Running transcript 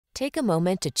Take a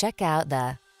moment to check out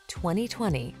the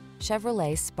 2020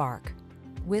 Chevrolet Spark.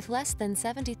 With less than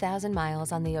 70,000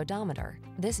 miles on the odometer,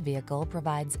 this vehicle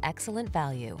provides excellent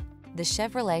value. The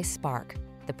Chevrolet Spark,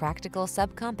 the practical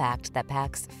subcompact that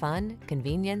packs fun,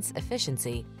 convenience,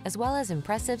 efficiency, as well as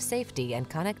impressive safety and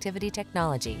connectivity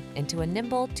technology into a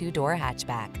nimble two-door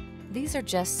hatchback. These are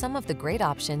just some of the great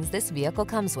options this vehicle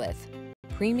comes with: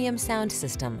 premium sound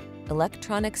system,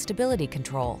 electronic stability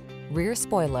control, rear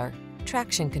spoiler,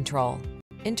 traction control,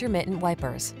 intermittent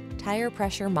wipers, tire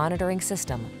pressure monitoring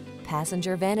system,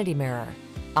 passenger vanity mirror,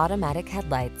 automatic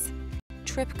headlights,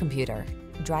 trip computer,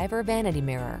 driver vanity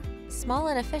mirror. Small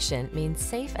and efficient means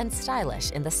safe and stylish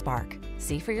in the Spark.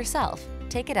 See for yourself.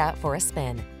 Take it out for a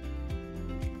spin.